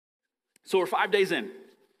So we're 5 days in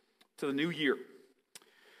to the new year.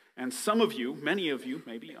 And some of you, many of you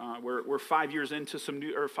maybe, we're 5 years into some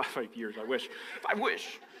new, or 5 years, I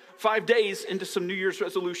wish. 5 days into some New Year's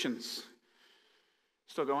resolutions.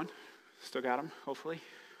 Still going? Still got them, hopefully.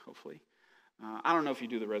 I don't know if you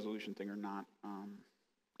do the resolution thing or not.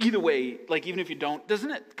 Either way, like even if you don't, doesn't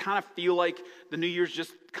it kind of feel like the New Year's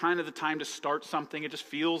just kind of the time to start something? It just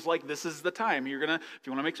feels like this is the time. If you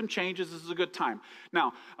want to make some changes, this is a good time.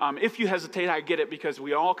 Now, if you hesitate, I get it because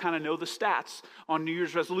we all kind of know the stats on New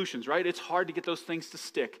Year's resolutions, right? It's hard to get those things to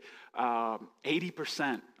stick.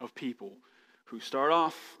 80% of people who start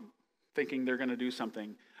off thinking they're going to do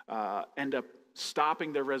something end up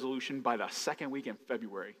stopping their resolution by the second week in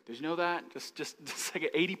February. Did you know that? Just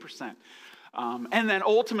like 80%. And then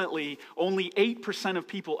ultimately, only 8% of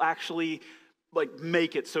people actually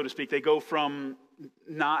make it, so to speak. They go from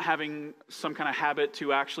not having some kind of habit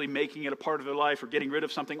to actually making it a part of their life or getting rid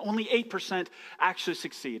of something. Only 8% actually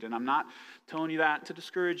succeed. And I'm not telling you that to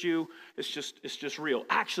discourage you. It's just real.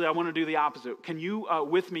 Actually, I want to do the opposite. Can you,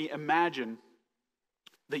 with me, imagine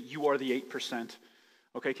that you are the 8%?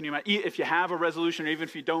 Okay, can you imagine, if you have a resolution, or even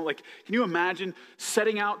if you don't, can you imagine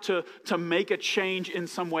setting out to make a change in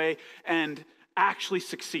some way and actually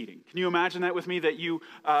succeeding? Can you imagine that with me, that you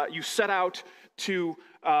set out to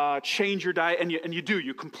change your diet, and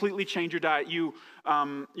you completely change your diet. You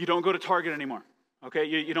don't go to Target anymore, okay?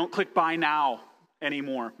 You don't click buy now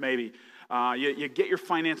anymore, maybe. You get your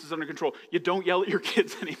finances under control. You don't yell at your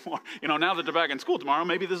kids anymore. Now that they're back in school tomorrow,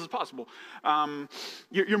 maybe this is possible.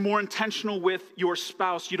 You're more intentional with your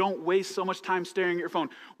spouse. You don't waste so much time staring at your phone.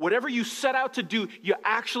 Whatever you set out to do, you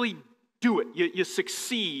actually do it. You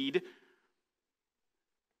succeed,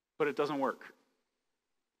 but it doesn't work. Can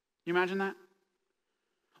you imagine that?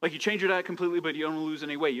 You change your diet completely, but you don't lose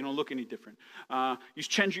any weight. You don't look any different. You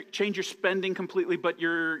change your spending completely, but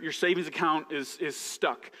your savings account is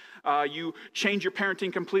stuck. You change your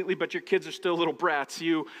parenting completely, but your kids are still little brats.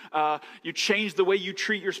 You change the way you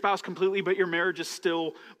treat your spouse completely, but your marriage is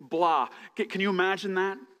still blah. Can you imagine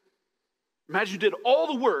that? Imagine you did all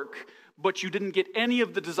the work, but you didn't get any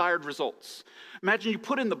of the desired results. Imagine you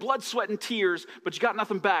put in the blood, sweat, and tears, but you got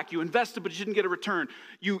nothing back. You invested, but you didn't get a return.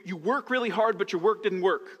 You work really hard, but your work didn't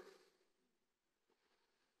work.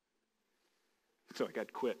 So I got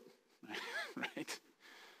to quit, right?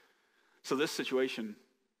 So this situation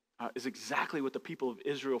is exactly what the people of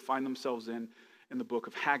Israel find themselves in the book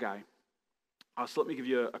of Haggai. So let me give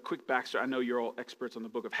you a quick backstory. I know you're all experts on the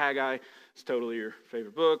book of Haggai. It's totally your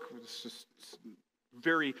favorite book. It's just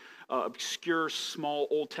very obscure, small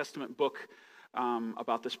Old Testament book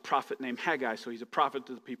about this prophet named Haggai. So he's a prophet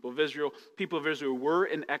to the people of Israel. People of Israel were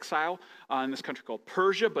in exile in this country called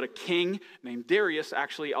Persia, but a king named Darius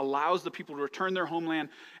actually allows the people to return their homeland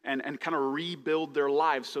and kind of rebuild their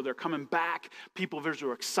lives. So they're coming back. People of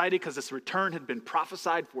Israel are excited because this return had been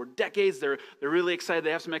prophesied for decades. They're really excited.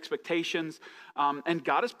 They have some expectations. And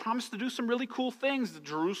God has promised to do some really cool things.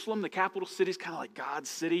 Jerusalem, the capital city, is kind of like God's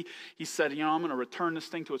city. He said, I'm going to return this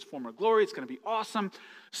thing to its former glory. It's going to be awesome.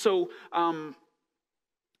 So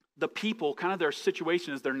the people, kind of their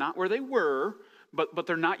situation is they're not where they were, but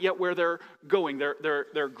they're not yet where they're going.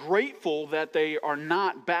 They're grateful that they are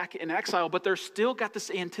not back in exile, but they're still got this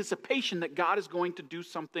anticipation that God is going to do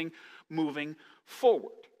something moving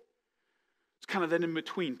forward. It's kind of that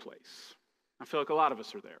in-between place. I feel like a lot of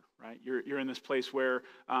us are there, right? You're in this place where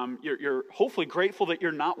you're hopefully grateful that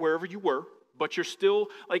you're not wherever you were, but you're still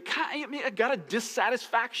got a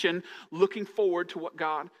dissatisfaction looking forward to what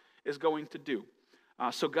God is going to do.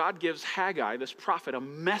 So God gives Haggai, this prophet, a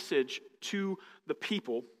message to the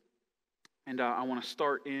people. And I want to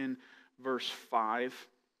start in verse 5.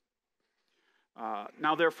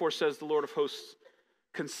 Now therefore, says the Lord of hosts,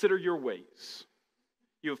 consider your ways.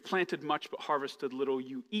 You have planted much but harvested little.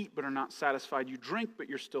 You eat but are not satisfied. You drink but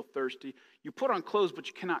you're still thirsty. You put on clothes but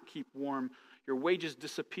you cannot keep warm. Your wages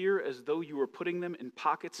disappear as though you were putting them in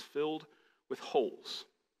pockets filled with holes.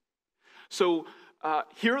 So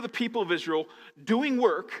here are the people of Israel doing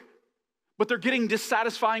work, but they're getting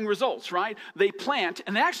dissatisfying results, right? They plant,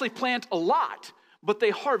 and they actually plant a lot, but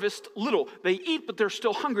they harvest little. They eat, but they're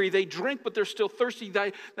still hungry. They drink, but they're still thirsty.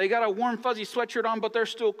 They got a warm, fuzzy sweatshirt on, but they're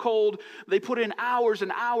still cold. They put in hours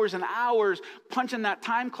and hours and hours punching that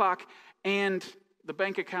time clock, and the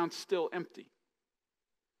bank account's still empty.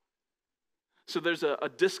 So there's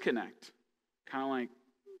a disconnect, kind of like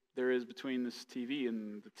there is between this TV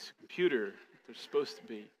and the computer. There's supposed to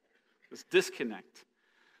be this disconnect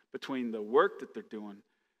between the work that they're doing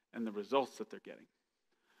and the results that they're getting.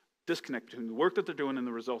 Disconnect between the work that they're doing and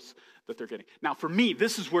the results that they're getting. Now, for me,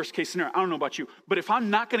 this is worst case scenario. I don't know about you, but if I'm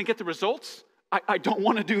not going to get the results, I don't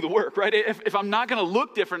want to do the work, right? If I'm not going to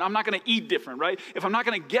look different, I'm not going to eat different, right? If I'm not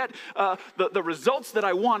going to get the results that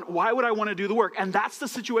I want, why would I want to do the work? And that's the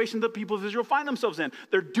situation that people of Israel find themselves in.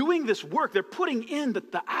 They're doing this work. They're putting in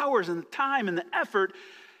the hours and the time and the effort,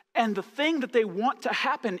 and the thing that they want to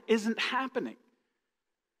happen isn't happening.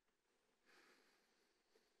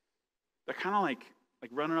 They're kind of like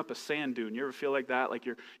running up a sand dune. You ever feel like that? Like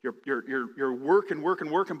you're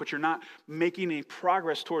working, but you're not making any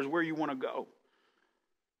progress towards where you want to go.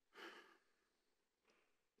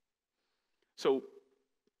 So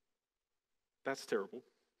that's terrible.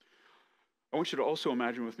 I want you to also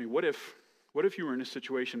imagine with me, what if you were in a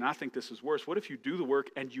situation, and I think this is worse, what if you do the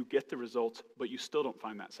work and you get the results, but you still don't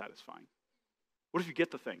find that satisfying? What if you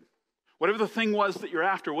get the thing? Whatever the thing was that you're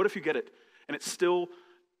after, what if you get it and it still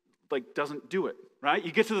doesn't do it, right?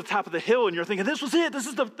 You get to the top of the hill and you're thinking, this was it. This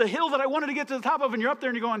is the hill that I wanted to get to the top of, and you're up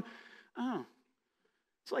there and you're going, oh,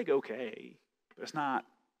 it's okay, but it's not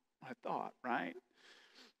what I thought, right?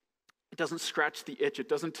 It doesn't scratch the itch. It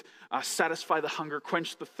doesn't satisfy the hunger,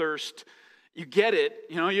 quench the thirst. You get it.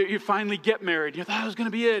 You finally get married. You thought it was going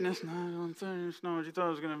to be it, and it's not what you thought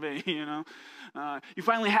it was going to be, You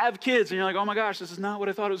finally have kids, and you're like, oh my gosh, this is not what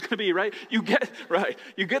I thought it was going to be, right? You get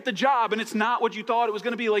the job, and it's not what you thought it was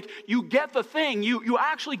going to be. Like, you get the thing. You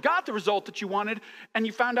actually got the result that you wanted, and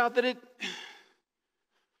you found out that it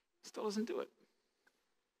still doesn't do it.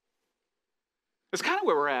 It's kind of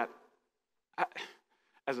where we're at.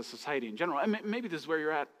 As a society in general. And maybe this is where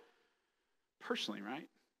you're at personally, right?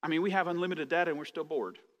 I mean, we have unlimited data and we're still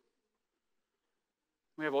bored.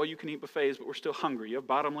 We have all-you-can-eat buffets, but we're still hungry. You have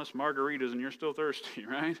bottomless margaritas and you're still thirsty,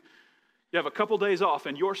 right? You have a couple days off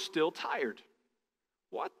and you're still tired.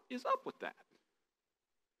 What is up with that?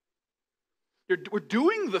 We're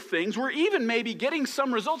doing the things, we're even maybe getting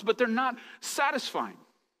some results, but they're not satisfying.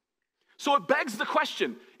 So it begs the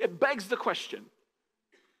question.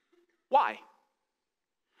 Why?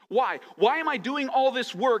 Why? Why am I doing all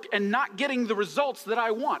this work and not getting the results that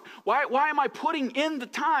I want? Why am I putting in the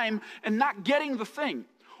time and not getting the thing?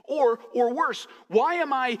 Or worse, why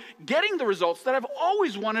am I getting the results that I've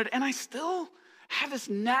always wanted and I still have this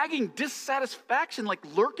nagging dissatisfaction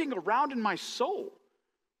lurking around in my soul?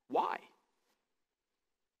 Why?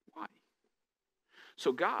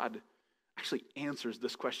 So God actually answers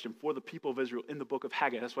this question for the people of Israel in the book of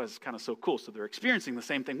Haggai. That's why it's kind of so cool. So they're experiencing the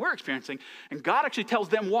same thing we're experiencing, and God actually tells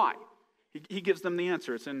them why. He gives them the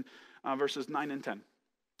answer. It's in verses 9 and 10.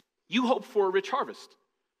 You hoped for a rich harvest,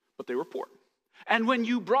 but they were poor. And when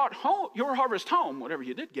you brought your harvest home, whatever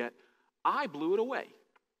you did get, I blew it away.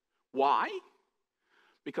 Why?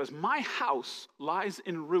 Because my house lies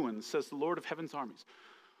in ruins, says the Lord of heaven's armies.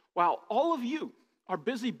 While all of you are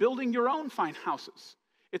busy building your own fine houses,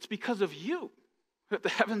 it's because of you that the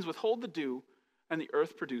heavens withhold the dew and the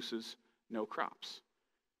earth produces no crops.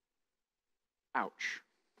 Ouch.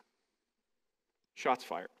 Shots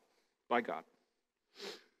fired by God.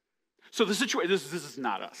 So the situation, this is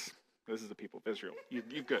not us. This is the people of Israel.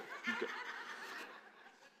 You're good.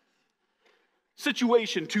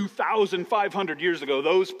 Situation 2,500 years ago,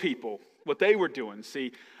 those people, what they were doing,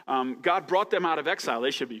 God brought them out of exile.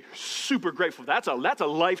 They should be super grateful. That's a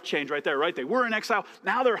life change right there, right? They were in exile.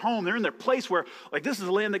 Now they're home. They're in their place where, this is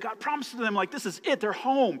the land that God promised to them. This is it. They're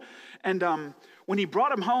home. And when he brought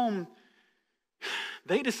them home,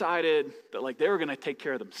 they decided that, they were going to take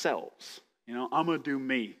care of themselves. I'm going to do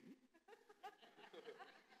me.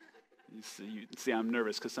 You see, I'm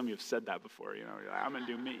nervous because some of you have said that before. I'm going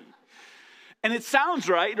to do me. And it sounds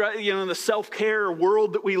right? In the self-care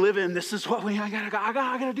world that we live in, this is what I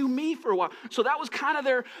gotta do me for a while. So that was kind of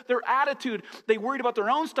their attitude. They worried about their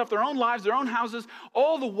own stuff, their own lives, their own houses.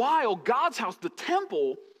 All the while, God's house, the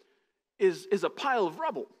temple, is a pile of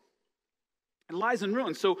rubble. It lies in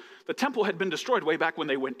ruins. So the temple had been destroyed way back when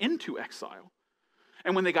they went into exile.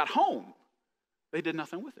 And when they got home, they did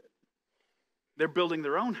nothing with it. They're building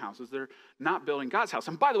their own houses. They're not building God's house.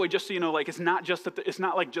 And by the way, just so you know, it's not just it's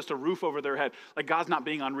not like just a roof over their head. God's not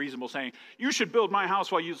being unreasonable saying, you should build my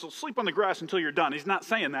house while you sleep on the grass until you're done. He's not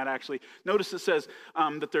saying that, actually. Notice it says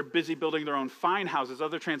that they're busy building their own fine houses.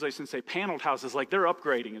 Other translations say paneled houses. They're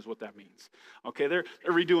upgrading is what that means. Okay, they're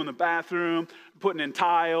redoing the bathroom, putting in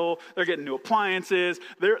tile. They're getting new appliances.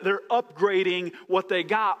 They're upgrading what they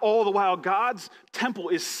got. All the while, God's temple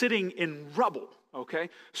is sitting in rubble. Okay,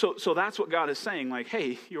 so that's what God is saying.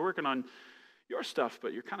 Hey, you're working on your stuff,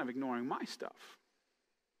 but you're kind of ignoring my stuff.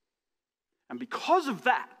 And because of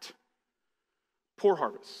that, poor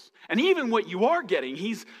harvests. And even what you are getting,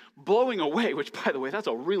 he's blowing away, which, by the way, that's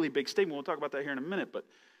a really big statement. We'll talk about that here in a minute. But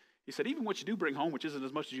he said, even what you do bring home, which isn't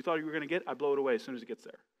as much as you thought you were going to get, I blow it away as soon as it gets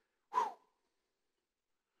there. Whew.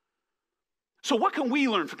 So what can we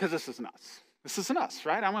learn? Because this isn't us. This isn't us,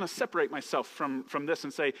 right? I want to separate myself from this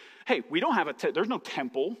and say, hey, we don't have there's no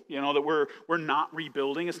temple, that we're not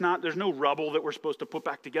rebuilding. There's no rubble that we're supposed to put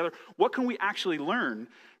back together. What can we actually learn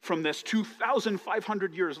from this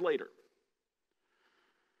 2,500 years later?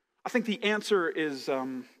 I think the answer is,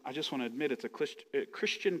 I just want to admit it's a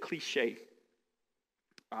Christian cliche.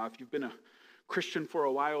 If you've been a Christian for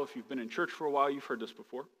a while, if you've been in church for a while, you've heard this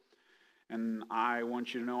before. And I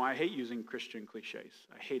want you to know I hate using Christian cliches.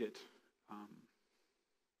 I hate it.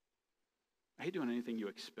 I hate doing anything you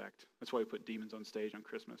expect. That's why we put demons on stage on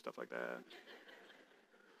Christmas, stuff like that.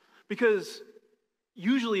 Because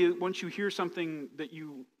usually once you hear something that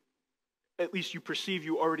at least you perceive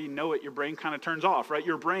you already know it, your brain kind of turns off, right?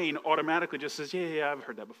 Your brain automatically just says, yeah, I've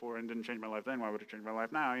heard that before and didn't change my life then. Why would it change my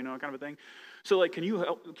life now? Kind of a thing. So can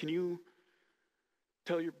you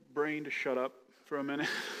tell your brain to shut up for a minute?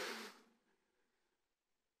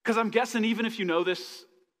 Because I'm guessing even if you know this,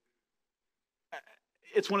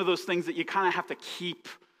 it's one of those things that you kind of have to keep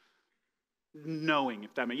knowing,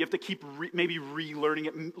 if that makes sense. You have to keep maybe relearning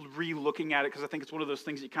it, re-looking at it, because I think it's one of those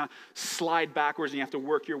things that you kind of slide backwards and you have to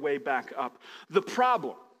work your way back up. The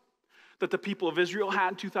problem that the people of Israel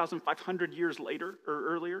had 2,500 years later or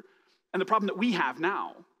earlier, and the problem that we have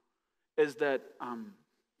now, is that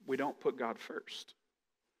we don't put God first.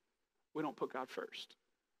 We don't put God first.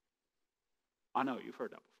 I know, you've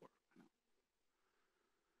heard that before.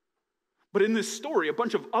 But in this story, a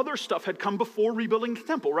bunch of other stuff had come before rebuilding the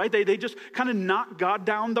temple, right? They just kind of knocked God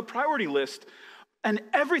down the priority list. And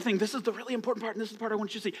everything, this is the really important part, and this is the part I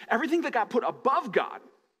want you to see. Everything that got put above God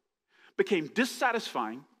became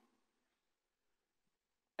dissatisfying.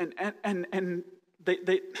 And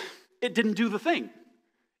it didn't do the thing.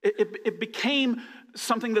 It became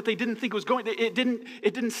something that they didn't think was going. It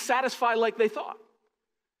didn't satisfy like they thought.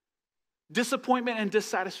 Disappointment and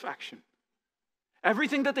dissatisfaction.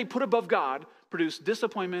 Everything that they put above God produced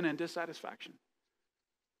disappointment and dissatisfaction.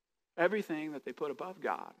 Everything that they put above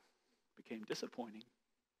God became disappointing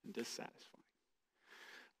and dissatisfying.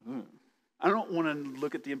 I don't want to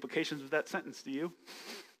look at the implications of that sentence, do you?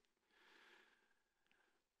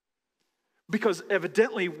 Because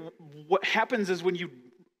evidently what happens is when you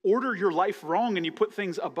order your life wrong and you put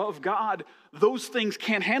things above God, those things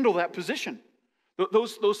can't handle that position.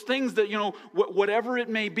 Those things that, whatever it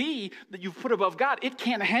may be that you've put above God, it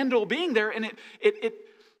can't handle being there, and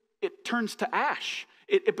it turns to ash.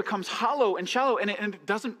 It becomes hollow and shallow, and it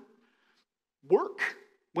doesn't work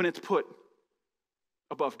when it's put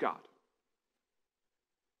above God.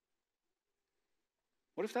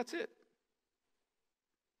 What if that's it?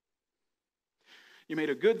 You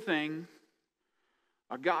made a good thing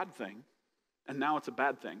a God thing, and now it's a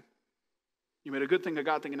bad thing. You made a good thing a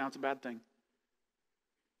God thing, and now it's a bad thing.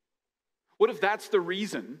 What if that's the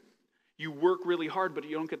reason you work really hard, but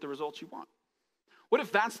you don't get the results you want? What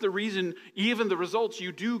if that's the reason even the results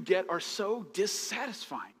you do get are so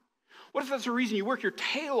dissatisfying? What if that's the reason you work your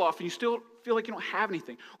tail off and you still feel like you don't have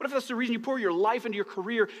anything? What if that's the reason you pour your life into your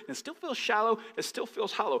career and it still feels shallow, it still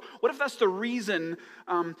feels hollow? What if that's the reason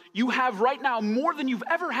you have right now more than you've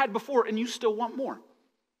ever had before and you still want more?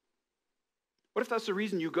 What if that's the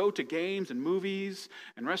reason you go to games and movies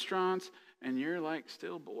and restaurants and you're like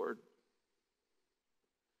still bored?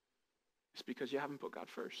 It's because you haven't put God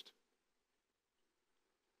first.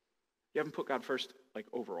 You haven't put God first like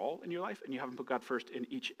overall in your life, and you haven't put God first in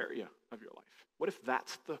each area of your life. What if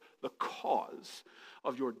that's the cause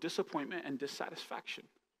of your disappointment and dissatisfaction?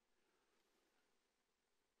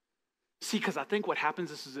 See, because I think what happens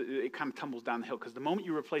is it kind of tumbles down the hill, because the moment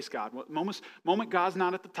you replace God, moment God's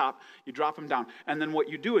not at the top, you drop him down. And then what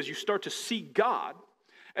you do is you start to see God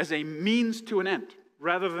as a means to an end,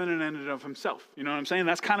 rather than an end of himself. You know what I'm saying?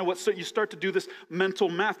 That's kind of what, so you start to do this mental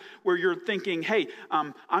math where you're thinking, hey,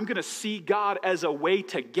 I'm going to see God as a way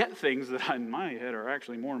to get things that in my head are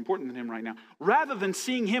actually more important than him right now, rather than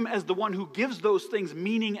seeing him as the one who gives those things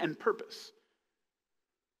meaning and purpose.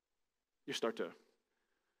 You start to,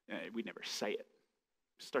 we never say it,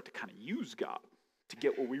 start to kind of use God to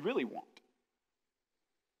get what we really want.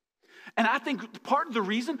 And I think part of the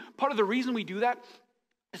reason we do that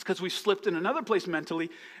it's because we've slipped in another place mentally,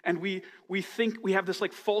 and we think we have this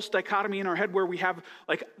like false dichotomy in our head where we have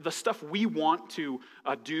like the stuff we want to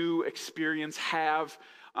do, experience, have,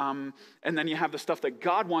 and then you have the stuff that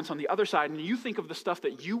God wants on the other side, and you think of the stuff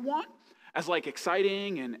that you want as like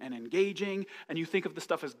exciting and engaging, and you think of the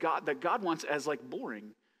stuff as that God wants as like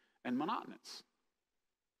boring and monotonous.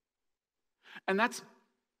 And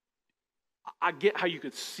I get how you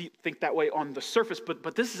could think that way on the surface,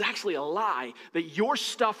 but this is actually a lie, that your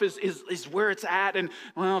stuff is where it's at, and,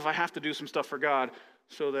 well, if I have to do some stuff for God,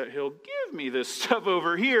 so that he'll give me this stuff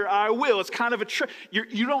over here, I will. It's kind of a trick.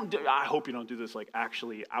 You don't. I hope you don't do this like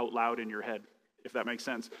actually out loud in your head, if that makes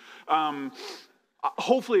sense.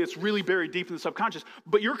 Hopefully it's really buried deep in the subconscious,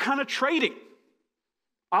 but you're kind of trading.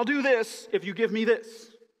 I'll do this if you give me this.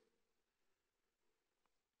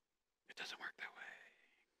 It doesn't work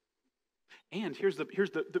that way. And here's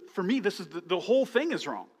the for me, this is the whole thing is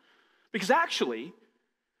wrong. Because actually,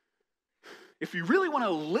 if you really want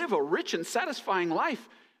to live a rich and satisfying life,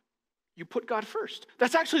 you put God first.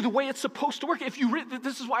 That's actually the way it's supposed to work.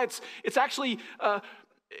 This is why it's actually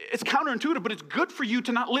it's counterintuitive, but it's good for you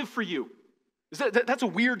to not live for you. That's a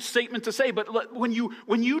weird statement to say, but when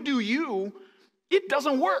you do you, it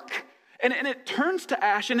doesn't work. And it turns to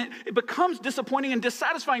ash, and it becomes disappointing and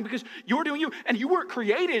dissatisfying because you're doing you, and you weren't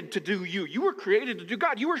created to do you. You were created to do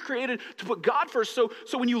God. You were created to put God first. So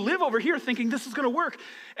when you live over here thinking this is going to work,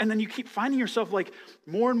 and then you keep finding yourself like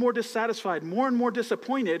more and more dissatisfied, more and more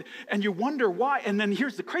disappointed, and you wonder why. And then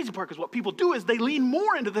here's the crazy part, because what people do is they lean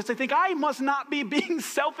more into this. They think, I must not be being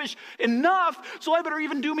selfish enough, so I better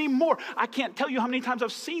even do me more. I can't tell you how many times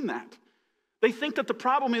I've seen that. They think that the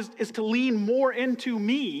problem is to lean more into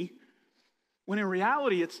me, when in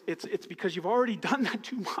reality, it's because you've already done that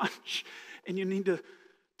too much, and you need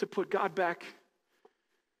to put God back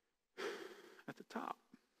at the top.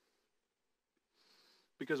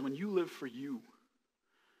 Because when you live for you,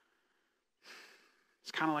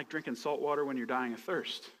 it's kind of like drinking salt water when you're dying of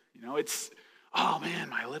thirst. It's, oh man,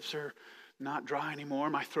 my lips are not dry anymore,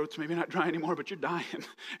 my throat's maybe not dry anymore, but you're dying,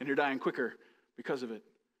 and you're dying quicker because of it.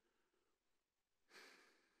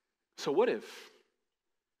 So what if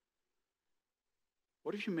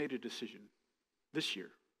you made a decision this year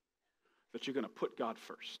that you're going to put God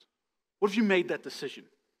first? What if you made that decision?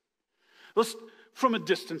 From a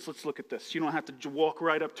distance, let's look at this. You don't have to walk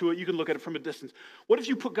right up to it. You can look at it from a distance. What if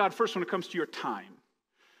you put God first when it comes to your time,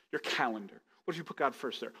 your calendar? What if you put God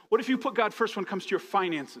first there? What if you put God first when it comes to your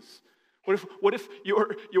finances? What if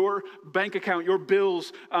your bank account, your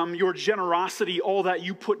bills, your generosity, all that,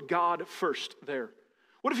 you put God first there?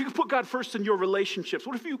 What if you put God first in your relationships?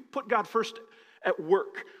 What if you put God first at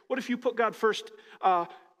work? What if you put God first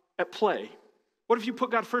at play? What if you put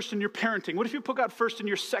God first in your parenting? What if you put God first in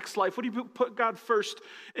your sex life? What if you put God first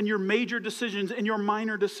in your major decisions, in your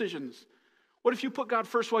minor decisions? What if you put God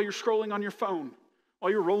first while you're scrolling on your phone,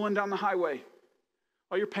 while you're rolling down the highway,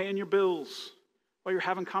 while you're paying your bills, while you're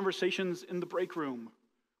having conversations in the break room?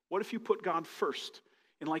 What if you put God first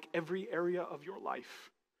in like every area of your life?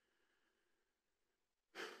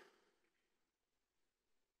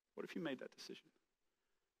 What if you made that decision?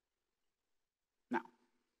 Now,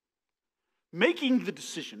 making the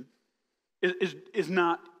decision is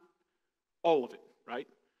not all of it, right?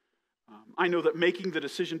 I know that making the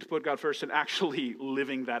decision to put God first and actually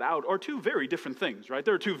living that out are two very different things, right?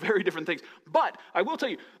 They're two very different things. But I will tell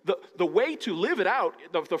you, the way to live it out,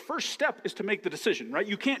 the first step is to make the decision, right?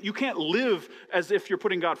 You can't live as if you're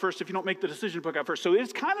putting God first if you don't make the decision to put God first. So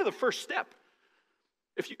it's kind of the first step.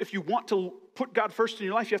 If you want to put God first in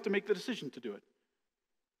your life, you have to make the decision to do it.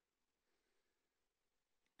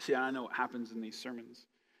 See, I know what happens in these sermons.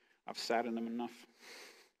 I've sat in them enough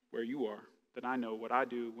where you are that I know what I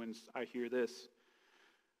do when I hear this.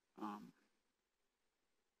 I'm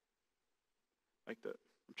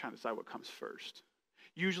trying to decide what comes first.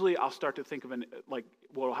 Usually I'll start to think of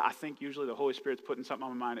I think usually the Holy Spirit's putting something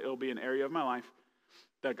on my mind. It'll be an area of my life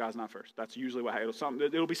that God's not first. That's usually what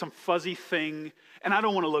it'll be some fuzzy thing, and I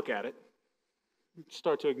don't want to look at it.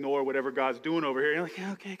 Start to ignore whatever God's doing over here. You're like,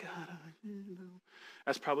 yeah, okay, God.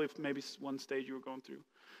 That's probably maybe one stage you were going through.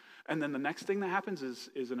 And then the next thing that happens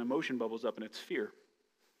is an emotion bubbles up, and it's fear.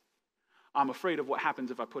 I'm afraid of what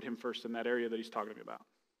happens if I put him first in that area that he's talking to me about.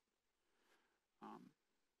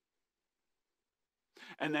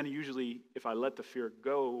 And then usually, if I let the fear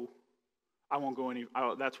go, I won't go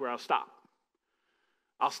that's where I'll stop.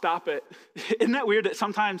 I'll stop it. Isn't that weird that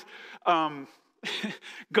sometimes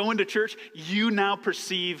going to church, you now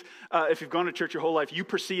perceive, if you've gone to church your whole life, you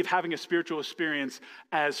perceive having a spiritual experience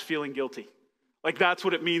as feeling guilty. Like that's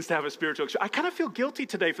what it means to have a spiritual experience. I kind of feel guilty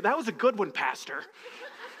today that was a good one, Pastor.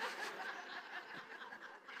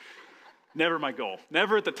 Never my goal.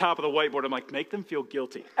 Never at the top of the whiteboard. I'm like, make them feel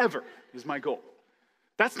guilty. Ever is my goal.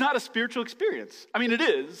 That's not a spiritual experience. I mean, it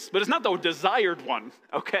is, but it's not the desired one,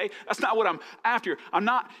 okay? That's not what I'm after. I'm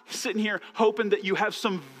not sitting here hoping that you have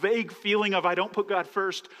some vague feeling of I don't put God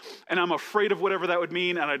first, and I'm afraid of whatever that would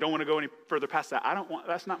mean, and I don't want to go any further past that.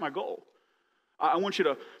 That's not my goal. I want you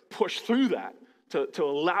to push through that, to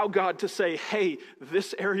allow God to say, hey,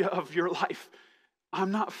 this area of your life,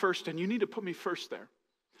 I'm not first, and you need to put me first there.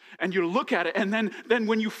 And you look at it, and then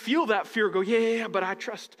when you feel that fear, go, yeah, but I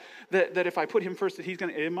trust that if I put him first, that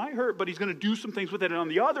it might hurt, but he's going to do some things with it. And on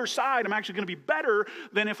the other side, I'm actually going to be better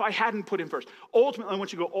than if I hadn't put him first. Ultimately, I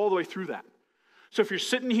want you to go all the way through that. So if you're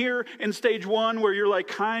sitting here in stage 1 where you're like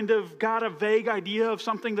kind of got a vague idea of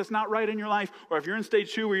something that's not right in your life, or if you're in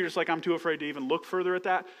stage 2 where you're just like, I'm too afraid to even look further at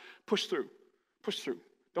that, push through. Push through.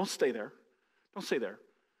 Don't stay there. Don't stay there.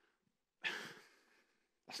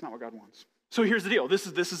 That's not what God wants. So here's the deal. This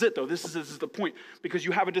is it, though. This is the point. Because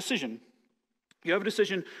you have a decision. You have a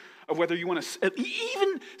decision of whether you want to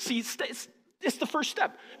it's the first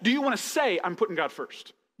step. Do you want to say, I'm putting God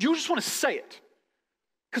first? Do you just want to say it?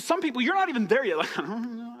 Because some people, you're not even there yet. Like,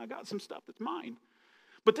 I got some stuff that's mine.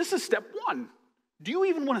 But this is step 1. Do you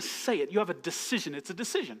even want to say it? You have a decision. It's a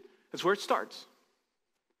decision. That's where it starts.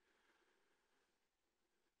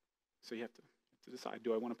 So you have to decide,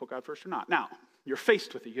 do I want to put God first or not? Now, you're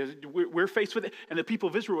faced with it. We're faced with it, and the people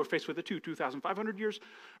of Israel were faced with it too, 2,500 years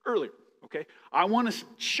earlier, okay? I want to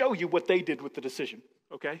show you what they did with the decision,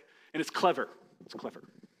 okay? And it's clever. It's clever.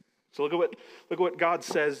 So look at what God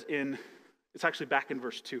says it's actually back in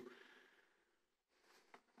verse 2.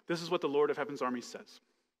 This is what the Lord of Heaven's armies says.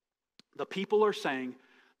 The people are saying,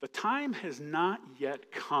 the time has not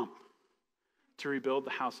yet come to rebuild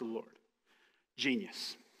the house of the Lord.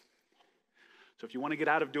 Genius. So if you want to get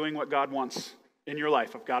out of doing what God wants in your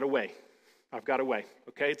life, I've got a way. I've got a way,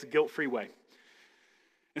 okay? It's a guilt-free way.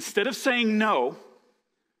 Instead of saying no,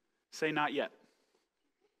 say not yet.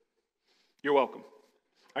 You're welcome.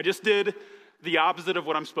 I just did the opposite of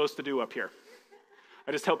what I'm supposed to do up here.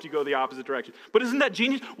 I just helped you go the opposite direction. But isn't that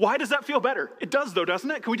genius? Why does that feel better? It does, though, doesn't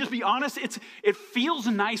it? Can we just be honest? It feels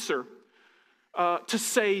nicer to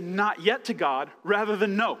say not yet to God rather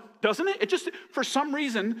than no, doesn't it? It just, for some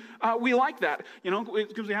reason, we like that. You know,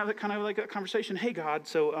 because we have that kind of like a conversation. Hey, God,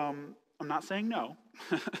 so I'm not saying no.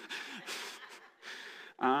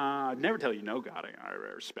 I'd never tell you no, God. I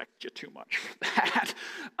respect you too much for that.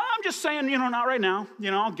 I'm just saying, not right now.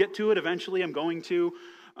 I'll get to it eventually. I'm going to.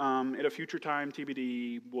 At a future time,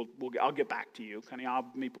 TBD, I'll get back to you. Kind of,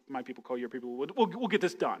 my people call your people. We'll get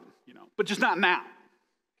this done, but just not now,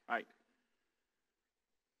 right?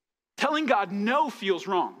 Telling God no feels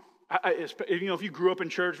wrong. If you grew up in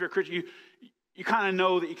church, if you're a Christian, you kind of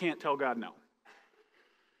know that you can't tell God no.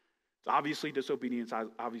 It's obviously disobedience,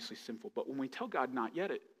 obviously sinful. But when we tell God not yet,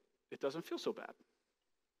 it doesn't feel so bad.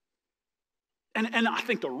 And I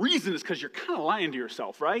think the reason is because you're kind of lying to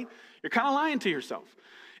yourself, right? You're kind of lying to yourself.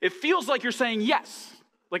 It feels like you're saying yes,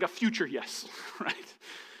 like a future yes, right?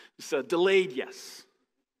 It's a delayed yes,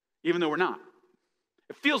 even though we're not.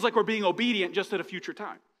 It feels like we're being obedient just at a future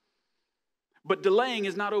time. But delaying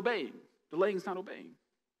is not obeying. Delaying is not obeying.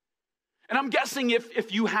 And I'm guessing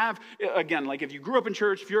if you have, again, like if you grew up in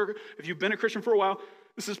church, if you've been a Christian for a while,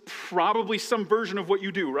 this is probably some version of what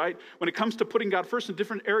you do, right? When it comes to putting God first in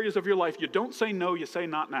different areas of your life, you don't say no, you say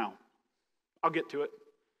not now. I'll get to it.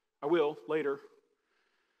 I will later.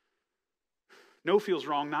 No feels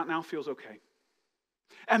wrong, not now feels okay.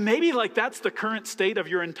 And maybe like that's the current state of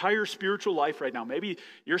your entire spiritual life right now. Maybe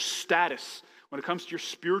your status when it comes to your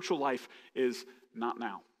spiritual life is not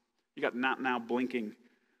now. You got not now blinking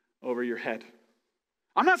over your head.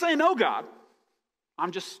 I'm not saying no, God. I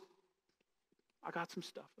got some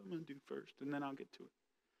stuff I'm going to do first, and then I'll get to it.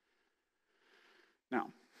 Now,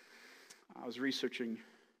 I was researching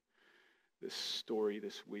this story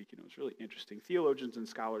this week, and it was really interesting. Theologians and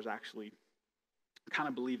scholars actually kind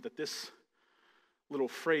of believe that this little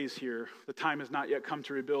phrase here, the time has not yet come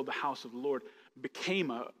to rebuild the house of the Lord, became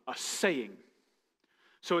a saying.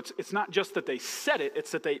 So it's not just that they said it,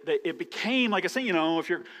 it's that it became like a saying. If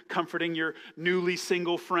you're comforting your newly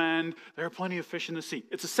single friend, there are plenty of fish in the sea.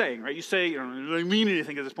 It's a saying, right? You say, you don't really mean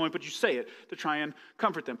anything at this point, but you say it to try and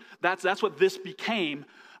comfort them. That's what this became.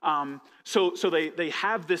 So they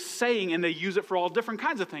have this saying, and they use it for all different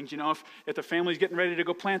kinds of things. If the family's getting ready to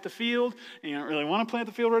go plant the field, and you don't really want to plant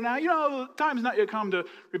the field right now, the time has not yet come to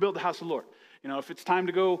rebuild the house of the Lord. If it's time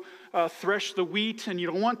to go thresh the wheat and you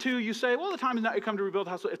don't want to, you say, well, the time has not yet come to rebuild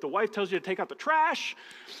the house. If the wife tells you to take out the trash,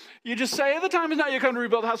 you just say, the time has not yet come to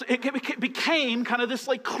rebuild the house. It became kind of this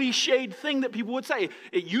like cliched thing that people would say.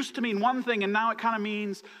 It used to mean one thing, and now it kind of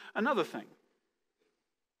means another thing.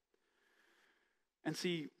 And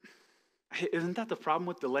see, isn't that the problem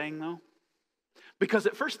with delaying, though? Because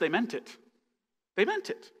at first they meant it. They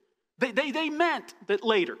meant it. They meant that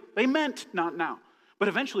later. They meant not now. But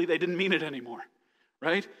eventually they didn't mean it anymore,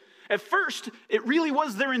 right? At first, it really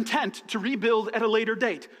was their intent to rebuild at a later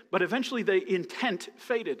date. But eventually the intent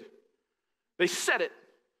faded. They said it,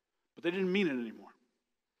 but they didn't mean it anymore.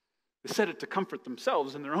 They said it to comfort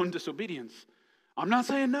themselves in their own disobedience. I'm not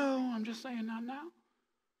saying no, I'm just saying not now.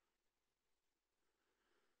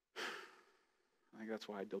 I think that's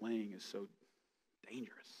why delaying is so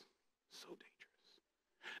dangerous. So dangerous.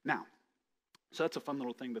 Now, so that's a fun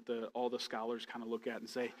little thing that all the scholars kind of look at and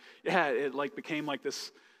say, yeah, it like became like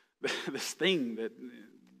this thing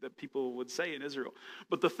that people would say in Israel.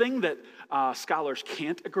 But the thing that scholars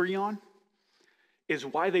can't agree on is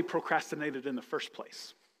why they procrastinated in the first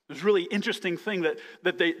place. There's a really interesting thing that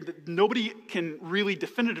nobody can really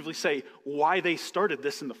definitively say why they started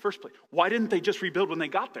this in the first place. Why didn't they just rebuild when they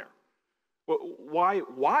got there?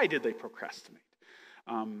 Why did they procrastinate?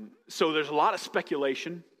 So there's a lot of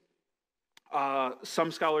speculation.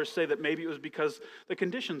 Some scholars say that maybe it was because the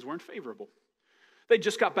conditions weren't favorable. They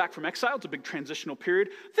just got back from exile. It's a big transitional period.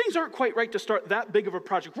 Things aren't quite right to start that big of a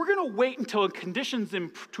project. We're going to wait until conditions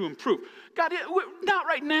to improve. God, not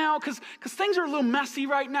right now, because things are a little messy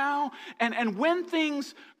right now. And when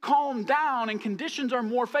things calm down and conditions are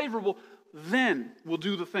more favorable, then we'll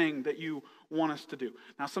do the thing that you want us to do.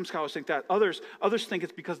 Now, some scholars think that. Others think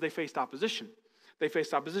it's because they faced opposition. They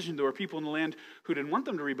faced opposition. There were people in the land who didn't want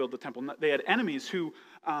them to rebuild the temple. They had enemies who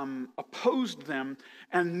opposed them.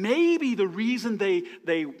 And maybe the reason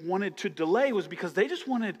they wanted to delay was because they just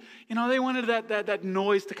wanted, they wanted that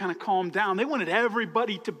noise to kind of calm down. They wanted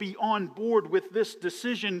everybody to be on board with this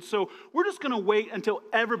decision. So we're just going to wait until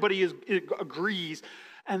everybody agrees,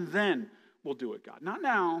 and then we'll do it, God. Not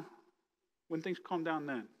now, when things calm down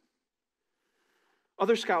then.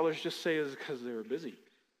 Other scholars just say it's because they were busy.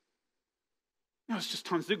 It's just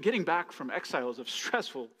tons. Getting back from exile is a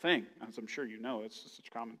stressful thing, as I'm sure you know. It's such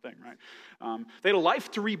a common thing, right? They had a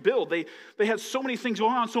life to rebuild. They had so many things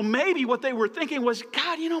going on. So maybe what they were thinking was,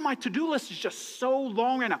 God, my to-do list is just so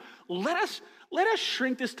long right now. Let us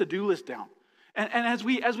shrink this to-do list down. And as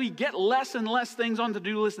we get less and less things on the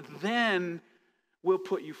to-do list, then we'll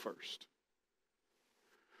put you first.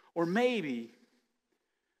 Or maybe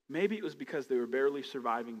it was because they were barely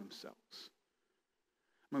surviving themselves.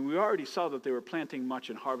 I mean, we already saw that they were planting much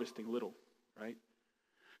and harvesting little, right?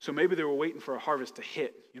 So maybe they were waiting for a harvest to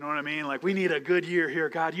hit. You know what I mean? Like, we need a good year here,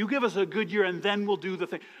 God. You give us a good year, and then we'll do the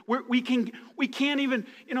thing. We can't even,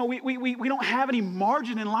 we don't have any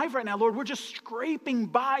margin in life right now, Lord. We're just scraping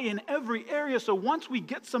by in every area. So once we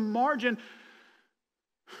get some margin,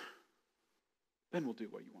 then we'll do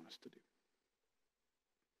what you want us to do.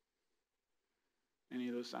 Any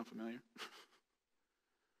of those sound familiar?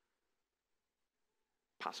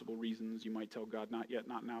 Possible reasons you might tell God, not yet,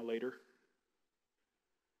 not now, later.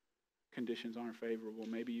 Conditions aren't favorable.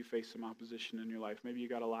 Maybe you face some opposition in your life. Maybe you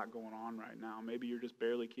got a lot going on right now. Maybe you're just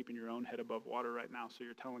barely keeping your own head above water right now, so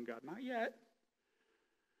you're telling God, not yet.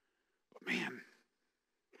 But man,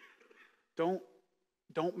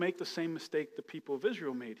 don't make the same mistake the people of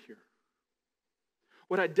Israel made here.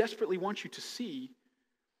 What I desperately want you to see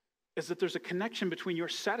is that there's a connection between your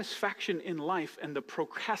satisfaction in life and the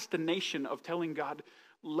procrastination of telling God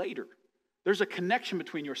later. There's a connection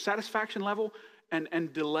between your satisfaction level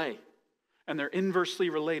and delay, and they're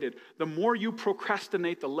inversely related. The more you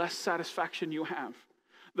procrastinate, the less satisfaction you have.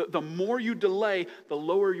 The more you delay, the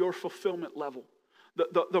lower your fulfillment level.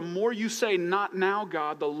 The more you say, not now,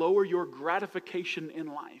 God, the lower your gratification in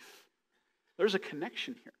life. There's a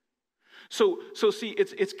connection here. So see,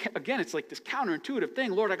 it's like this counterintuitive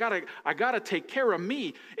thing. Lord, I gotta take care of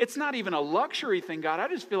me. It's not even a luxury thing, God. I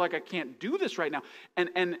just feel like I can't do this right now.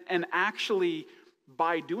 And actually,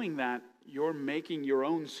 by doing that, you're making your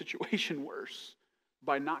own situation worse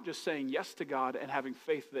by not just saying yes to God and having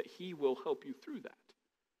faith that He will help you through that.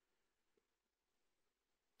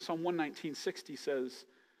 Psalm 119:60 says,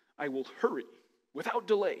 I will hurry without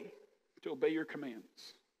delay to obey your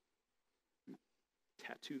commands.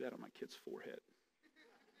 Tattoo that on my kid's forehead.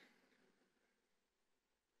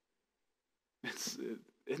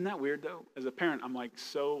 Isn't that weird though? As a parent, I'm like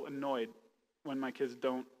so annoyed when my kids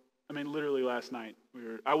don't. I mean, literally last night,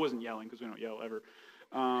 I wasn't yelling because we don't yell ever.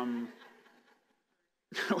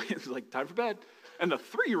 It was like, time for bed. And the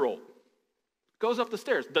 3-year-old goes up the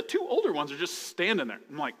stairs. The 2 older ones are just standing there.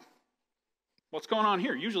 I'm like, what's going on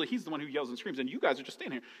here? Usually he's the one who yells and screams, and you guys are just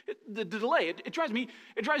standing here. The delay, it drives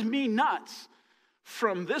me nuts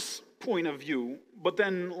from this point of view, but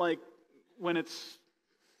then like when it's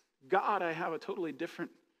God, I have a totally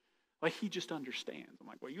different, like He just understands. I'm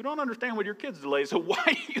like, well, you don't understand what your kids delay, so why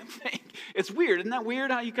do you think? It's weird. Isn't that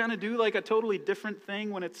weird how you kind of do like a totally different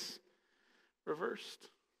thing when it's reversed?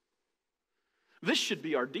 This should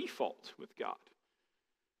be our default with God.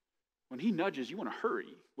 When He nudges, you want to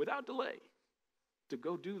hurry without delay to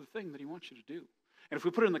go do the thing that He wants you to do. And if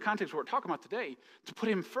we put it in the context of what we're talking about today, to put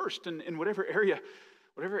Him first in whatever area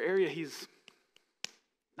He's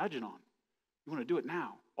nudging on, You want to do it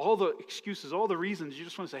now. All the excuses, all the reasons, you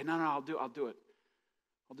just want to say, no, I'll do it. I'll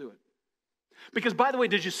do it. Because, by the way,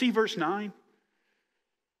 did you see verse 9?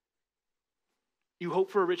 You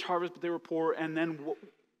hope for a rich harvest, but they were poor. And then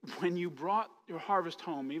when you brought your harvest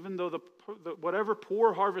home, even though the whatever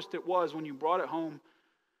poor harvest it was, when you brought it home,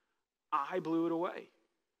 I blew it away.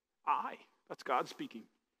 That's God speaking.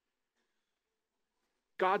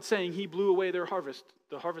 God saying he blew away their harvest,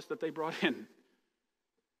 the harvest that they brought in.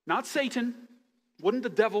 Not Satan. Wasn't the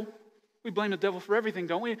devil. We blame the devil for everything,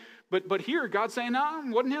 don't we? But here, God's saying, no,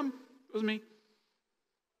 it wasn't him. It was me.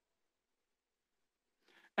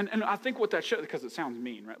 And I think what that shows, because it sounds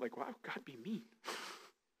mean, right? Like, why would God be mean?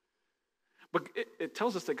 But it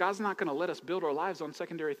tells us that God's not going to let us build our lives on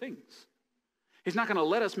secondary things. He's not going to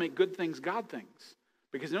let us make good things God things,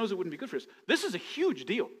 because he knows it wouldn't be good for us. This is a huge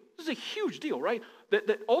deal. This is a huge deal, right?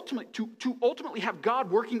 That ultimately, to ultimately have God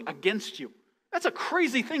working against you. That's a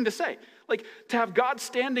crazy thing to say. Like, to have God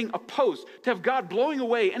standing opposed, to have God blowing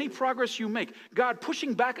away any progress you make, God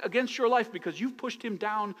pushing back against your life because you've pushed him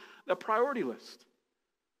down the priority list.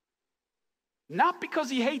 Not because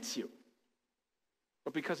he hates you,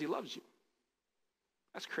 but because he loves you.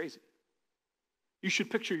 That's crazy. You should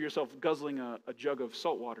picture yourself guzzling a jug of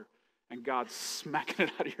salt water and God smacking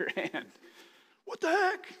it out of your hand. What the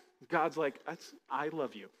heck? God's like, I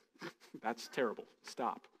love you. That's terrible.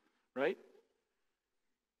 Stop. Right?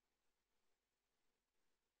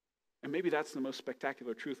 And maybe that's the most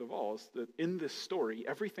spectacular truth of all, is that in this story,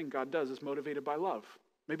 everything God does is motivated by love.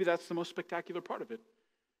 Maybe that's the most spectacular part of it.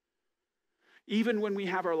 Even when we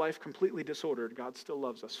have our life completely disordered, God still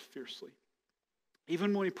loves us fiercely.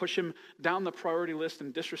 Even when we push him down the priority list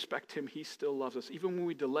and disrespect him, he still loves us. Even when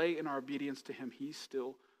we delay in our obedience to him, he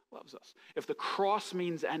still loves us. If the cross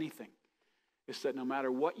means anything, it's that no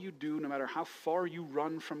matter what you do, no matter how far you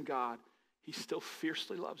run from God, he still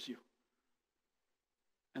fiercely loves you.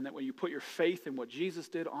 And that when you put your faith in what Jesus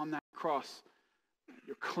did on that cross,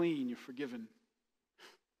 you're clean, you're forgiven.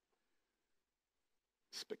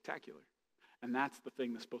 Spectacular. And that's the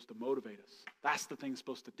thing that's supposed to motivate us. That's the thing that's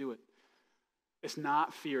supposed to do it. It's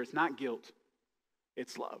not fear. It's not guilt.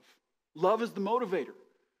 It's love. Love is the motivator.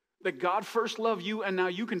 That God first loved you, and now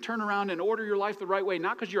you can turn around and order your life the right way,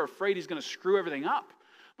 not because you're afraid he's going to screw everything up,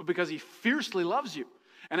 but because he fiercely loves you.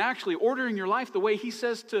 And actually ordering your life the way he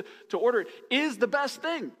says to order it is the best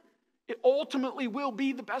thing. It ultimately will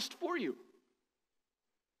be the best for you.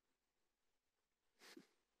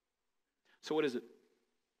 So what is it?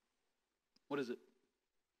 What is it?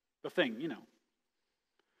 The thing, you know.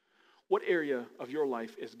 What area of your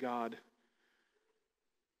life is God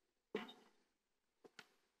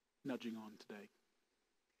nudging on today?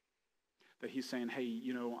 That he's saying, hey,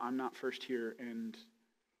 you know, I'm not first here, and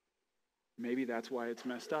maybe that's why it's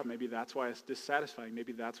messed up. Maybe that's why it's dissatisfying.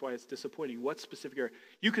 Maybe that's why it's disappointing. What specific area?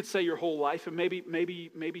 You could say your whole life, and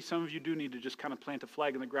maybe some of you do need to just kind of plant a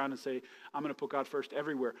flag in the ground and say, I'm going to put God first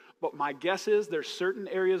everywhere. But my guess is there's certain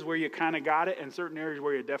areas where you kind of got it and certain areas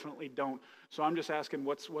where you definitely don't. So I'm just asking,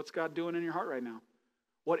 what's God doing in your heart right now?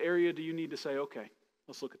 What area do you need to say, okay,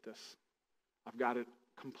 let's look at this. I've got it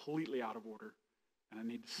completely out of order, and I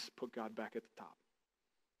need to put God back at the top.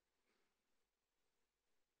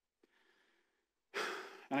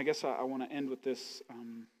 And I guess I want to end with this.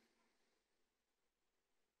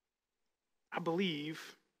 I believe,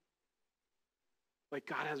 like,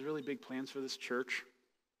 God has really big plans for this church.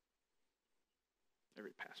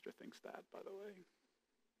 Every pastor thinks that, by the way.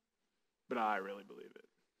 But I really believe it.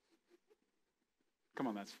 Come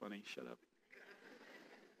on, that's funny. Shut up.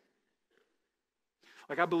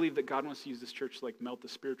 Like, I believe that God wants to use this church to, like, melt the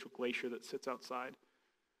spiritual glacier that sits outside.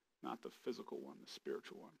 Not the physical one, the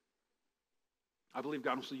spiritual one. I believe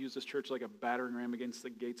God wants to use this church like a battering ram against the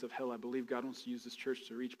gates of hell. I believe God wants to use this church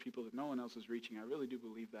to reach people that no one else is reaching. I really do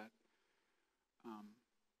believe that.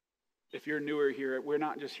 If you're newer here, we're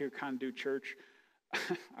not just here to kind of do church.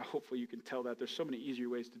 Hopefully you can tell that. There's so many easier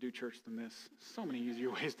ways to do church than this. So many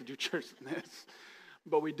easier ways to do church than this.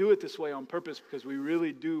 But we do it this way on purpose because we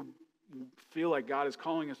really do feel like God is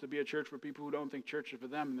calling us to be a church for people who don't think church is for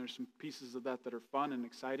them. And there's some pieces of that are fun and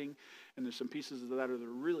exciting. And there's some pieces of that that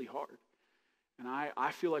are really hard. And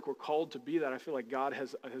I feel like we're called to be that. I feel like God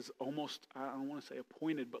has almost, I don't want to say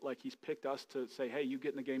appointed, but like he's picked us to say, hey, you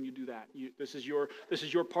get in the game, you do that. This is your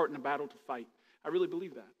part in the battle to fight. I really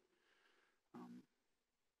believe that.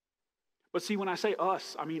 But see, when I say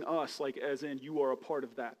us, I mean us, like as in you are a part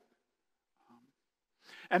of that.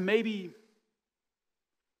 And maybe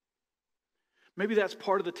that's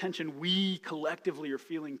part of the tension we collectively are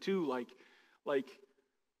feeling too, like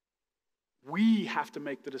we have to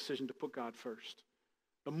make the decision to put God first.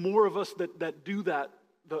 The more of us that do that,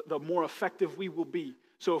 the more effective we will be.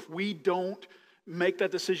 So if we don't make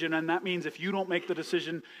that decision, and that means if you don't make the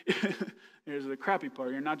decision, here's the crappy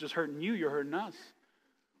part. You're not just hurting you, you're hurting us.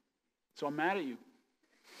 So I'm mad at you.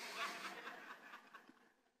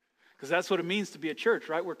 Because that's what it means to be a church,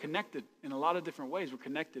 right? We're connected in a lot of different ways. We're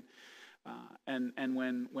connected. And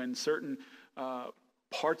when certain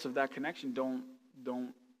parts of that connection don't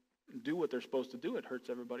do what they're supposed to do, it hurts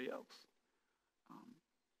everybody else.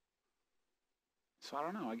 So I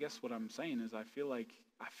don't know. I guess what I'm saying is I feel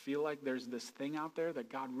like there's this thing out there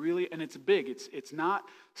that God really, and it's big. It's not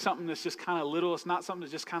something that's just kind of little. It's not something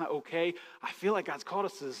that's just kind of okay. I feel like God's called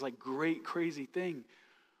us to this like great, crazy thing.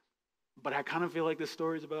 But I kind of feel like this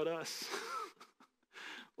story is about us.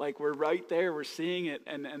 Like we're right there. We're seeing it.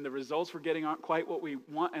 And the results we're getting aren't quite what we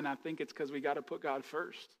want. And I think it's because we got to put God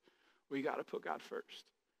first. We got to put God first.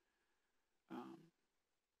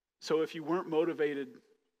 So if you weren't motivated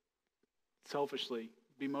selfishly,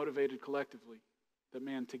 be motivated collectively. That,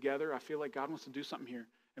 man, together, I feel like God wants to do something here.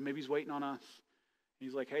 And maybe he's waiting on us.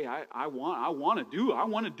 He's like, hey, I want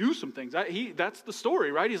to do some things. That's the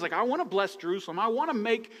story, right? He's like, I want to bless Jerusalem. I want to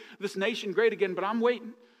make this nation great again, but I'm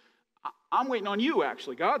waiting. I'm waiting on you,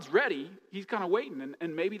 actually. God's ready. He's kind of waiting.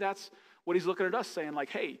 And maybe that's what he's looking at us saying, like,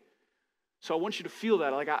 hey, so I want you to feel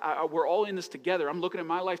that. Like, we're all in this together. I'm looking at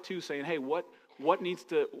my life, too, saying, hey, what needs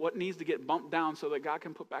to get bumped down so that God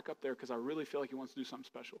can put back up there? Because I really feel like he wants to do something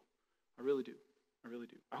special. I really do. I really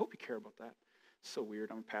do. I hope you care about that. It's so weird.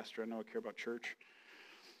 I'm a pastor. I know I care about church.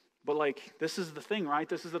 But like, this is the thing, right?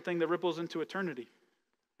 This is the thing that ripples into eternity.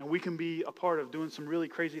 And we can be a part of doing some really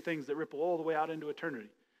crazy things that ripple all the way out into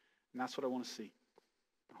eternity. And that's what I want to see.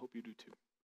 I hope you do too.